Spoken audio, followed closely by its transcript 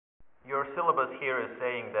your syllabus here is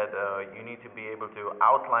saying that you need to be able to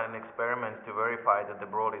outline experiments to verify that de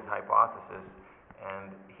Broglie's hypothesis,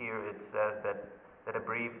 and here it says that a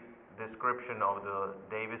brief description of the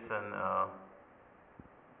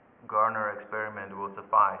Davison-Garner experiment will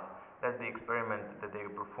suffice. That's the experiment that they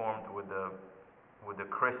performed with the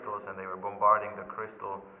crystals, and they were bombarding the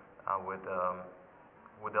crystal with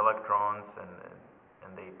electrons,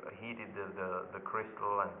 and they heated the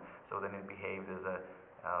crystal, and so then it behaved as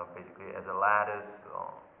basically as a lattice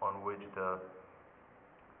on which the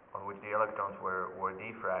electrons were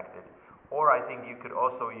diffracted. Or I think you could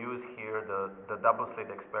also use here the double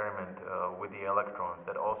slit experiment with the electrons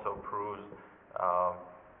that also proves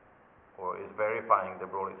or is verifying de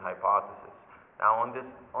Broglie's hypothesis. Now on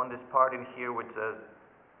this part in here which says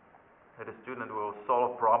that a student will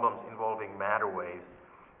solve problems involving matter waves,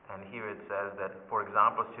 and here it says that, for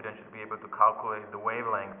example, students should be able to calculate the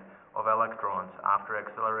wavelength of electrons after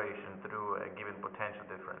acceleration through a given potential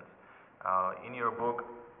difference. In your book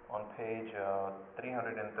on page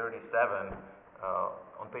 337,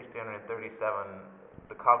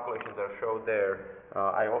 the calculations are showed there.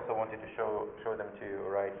 I also wanted to show them to you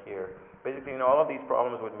right here. Basically, in all of these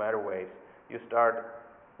problems with matter waves, you start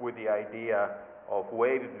with the idea of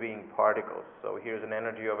waves being particles. So here's an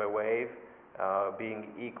energy of a wave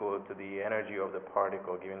being equal to the energy of the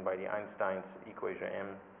particle given by the Einstein's equation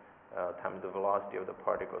m times the velocity of the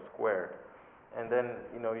particle squared. And then,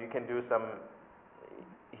 you can do some,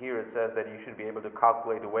 here it says that you should be able to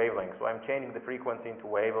calculate the wavelength. So I'm changing the frequency into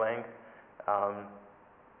wavelength,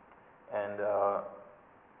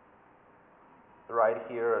 right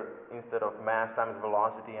here, instead of mass times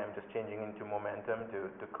velocity, I'm just changing into momentum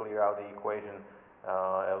to clear out the equation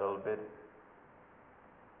a little bit.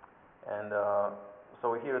 And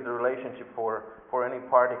so here the relationship for any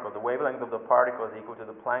particle, the wavelength of the particle is equal to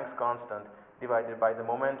the Planck's constant divided by the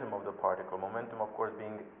momentum of the particle. Momentum, of course,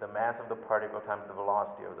 being the mass of the particle times the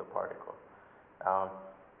velocity of the particle.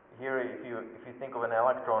 Here, if you think of an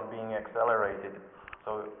electron being accelerated,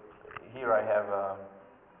 so here I have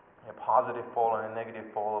a positive pole and a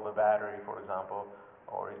negative pole of a battery, for example,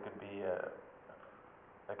 or it could be a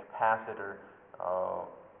capacitor,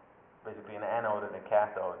 basically an anode and a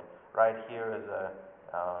cathode. Right here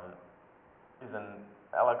is an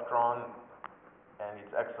electron, and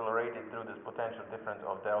it's accelerated through this potential difference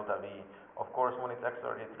of delta V. Of course, when it's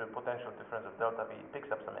accelerated through the potential difference of delta V, it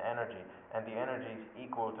picks up some energy, and the energy is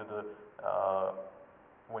equal to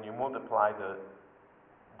when you multiply the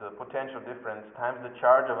potential difference times the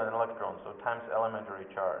charge of an electron, so times elementary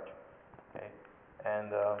charge. Okay,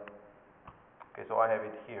 and okay, so I have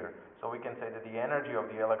it here. So we can say that the energy of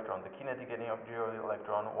the electron, the kinetic energy of the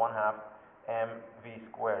electron, 1/2 mv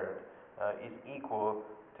squared, is equal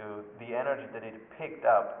to the energy that it picked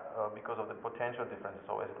up because of the potential difference,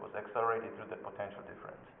 so as it was accelerated through the potential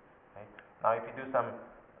difference. Okay? Now if you do some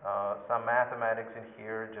mathematics in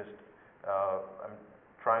here, just I'm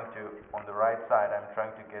trying to, on the right side, I'm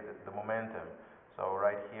trying to get the momentum. So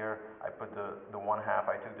right here, I put the 1/2,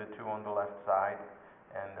 I took the 2 on the left side,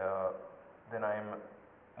 and then I'm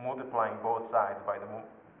multiplying both sides by the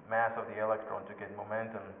mass of the electron to get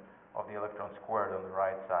momentum of the electron squared on the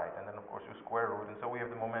right side, and then of course you square root, and so we have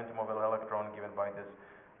the momentum of an electron given by this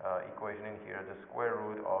equation in here, the square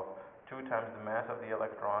root of 2 times the mass of the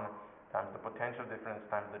electron times the potential difference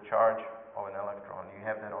times the charge of an electron. You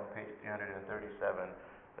have that on page 337.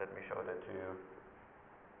 Let me show that to you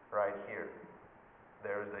right here.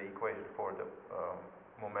 There's the equation for the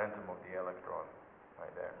momentum of the electron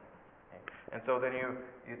right there. And so then you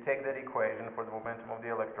take that equation for the momentum of the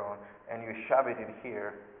electron and you shove it in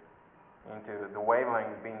here into the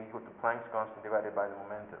wavelength being equal to Planck's constant divided by the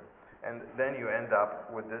momentum. And then you end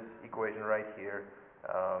up with this equation right here.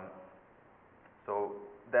 So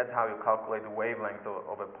that's how you calculate the wavelength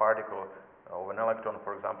of a particle, of an electron,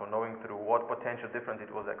 for example, knowing through what potential difference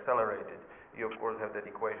it was accelerated. You, of course, have that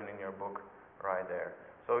equation in your book right there.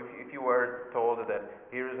 So if you were told that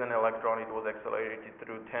here is an electron, it was accelerated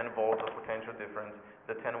through 10 volts of potential difference,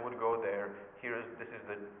 the 10 would go there. This is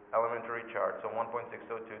the elementary charge, so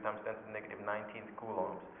 1.602 times 10 to the negative 19th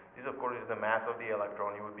coulombs. This, of course, is the mass of the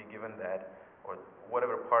electron. You would be given that, or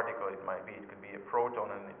whatever particle it might be. It could be a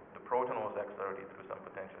proton, and the proton was accelerated through some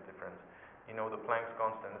potential difference. You know the Planck's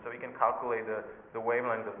constant, so you can calculate the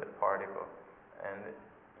wavelength of that particle. And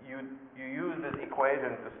you use this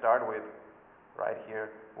equation to start with right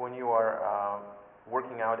here when you are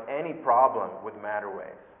working out any problem with matter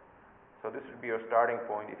waves. So this would be your starting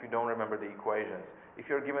point if you don't remember the equations. If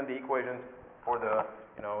you're given the equations for the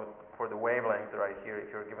for the wavelength right here, if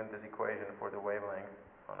you're given this equation for the wavelength,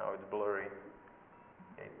 oh now it's blurry.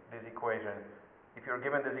 Okay, this equation if you're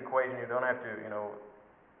given this equation, you don't have to,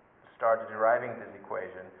 start deriving this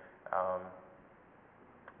equation.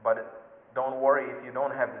 But don't worry if you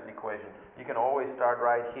don't have this equation. You can always start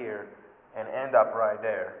right here and end up right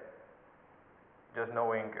there. Just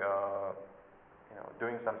knowing,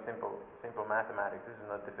 doing some simple mathematics. This is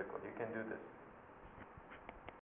not difficult. You can do this.